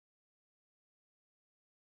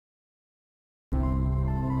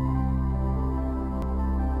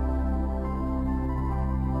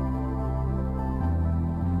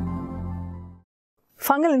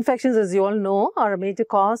Fungal infections, as you all know, are a major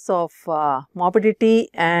cause of morbidity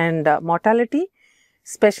and mortality,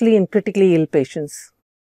 especially in critically ill patients.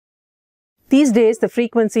 These days, the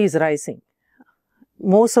frequency is rising,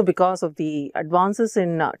 more so because of the advances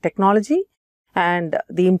in technology and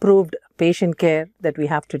the improved patient care that we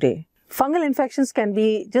have today. Fungal infections can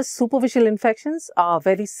be just superficial infections or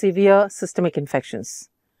very severe systemic infections.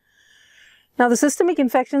 Now, the systemic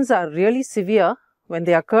infections are really severe when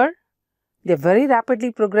they occur. They are very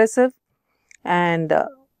rapidly progressive and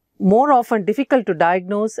more often difficult to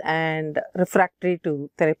diagnose and refractory to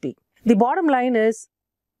therapy. The bottom line is,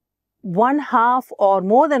 one half or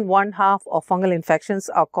more than one half of fungal infections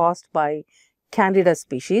are caused by Candida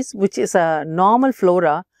species, which is a normal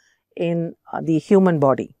flora in the human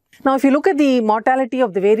body. Now, if you look at the mortality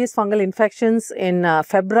of the various fungal infections in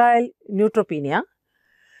febrile neutropenia,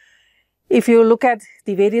 if you look at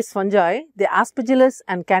the various fungi, the Aspergillus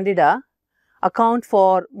and Candida account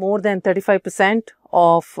for more than 35%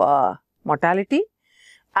 of mortality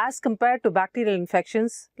as compared to bacterial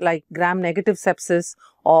infections like gram-negative sepsis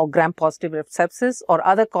or gram-positive sepsis or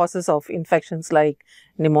other causes of infections like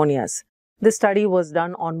pneumonias. This study was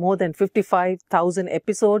done on more than 55,000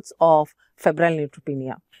 episodes of febrile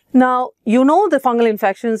neutropenia. Now, you know the fungal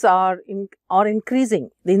infections are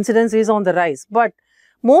increasing. The incidence is on the rise, but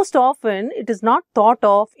most often it is not thought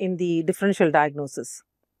of in the differential diagnosis.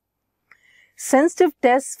 Sensitive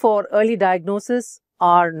tests for early diagnosis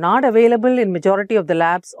are not available in majority of the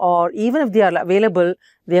labs, or even if they are available,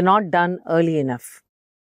 they are not done early enough.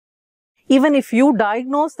 Even if you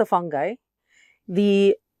diagnose the fungi,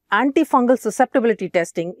 the antifungal susceptibility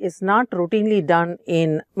testing is not routinely done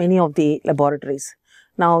in many of the laboratories.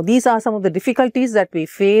 Now, these are some of the difficulties that we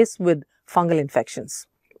face with fungal infections.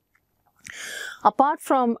 Apart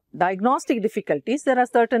from diagnostic difficulties, there are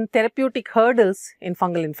certain therapeutic hurdles in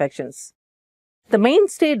fungal infections. The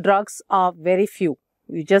mainstay drugs are very few.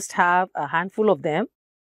 We just have a handful of them,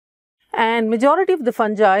 and majority of the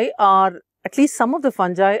fungi are, at least some of the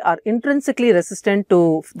fungi are intrinsically resistant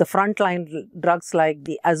to the frontline drugs like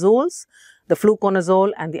the azoles, the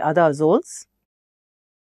fluconazole and the other azoles.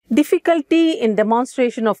 Difficulty in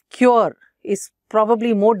demonstration of cure is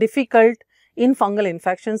probably more difficult in fungal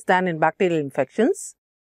infections than in bacterial infections.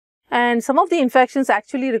 And some of the infections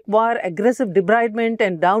actually require aggressive debridement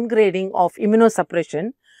and downgrading of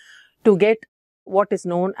immunosuppression to get what is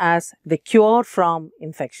known as the cure from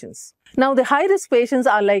infections. Now, the high-risk patients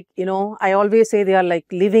are like, I always say they are like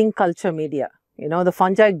living culture media. The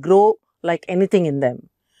fungi grow like anything in them.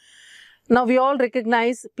 Now, we all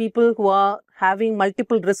recognize people who are having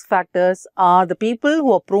multiple risk factors are the people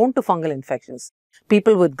who are prone to fungal infections.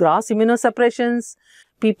 People with gross immunosuppressions,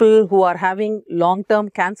 people who are having long-term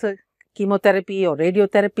cancer chemotherapy or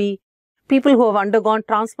radiotherapy, people who have undergone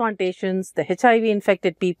transplantations, the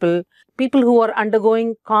HIV-infected people, people who are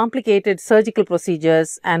undergoing complicated surgical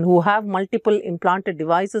procedures and who have multiple implanted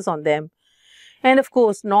devices on them. And of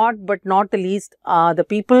course, not the least, the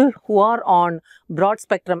people who are on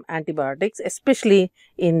broad-spectrum antibiotics, especially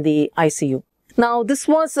in the ICU. Now, this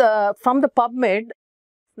was from the PubMed,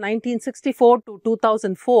 1964 to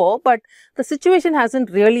 2004, but the situation hasn't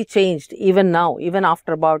really changed even now, even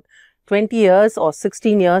after about 20 years or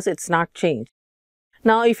 16 years, it's not changed.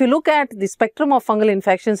 Now, if you look at the spectrum of fungal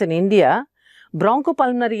infections in India,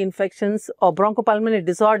 bronchopulmonary infections or bronchopulmonary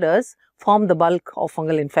disorders form the bulk of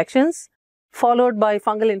fungal infections, followed by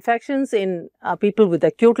fungal infections in people with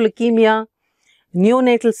acute leukemia,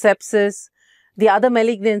 neonatal sepsis, the other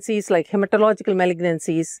malignancies like hematological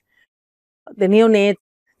malignancies, the neonates,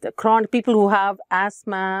 the chronic people who have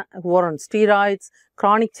asthma, who are on steroids,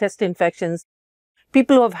 chronic chest infections,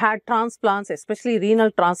 people who have had transplants, especially renal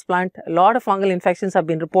transplant. A lot of fungal infections have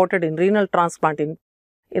been reported in renal transplant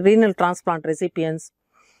recipients.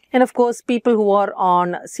 And of course, people who are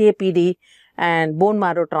on CAPD and bone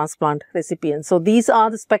marrow transplant recipients. So, these are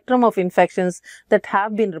the spectrum of infections that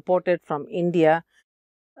have been reported from India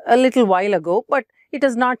a little while ago, but it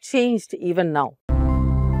has not changed even now.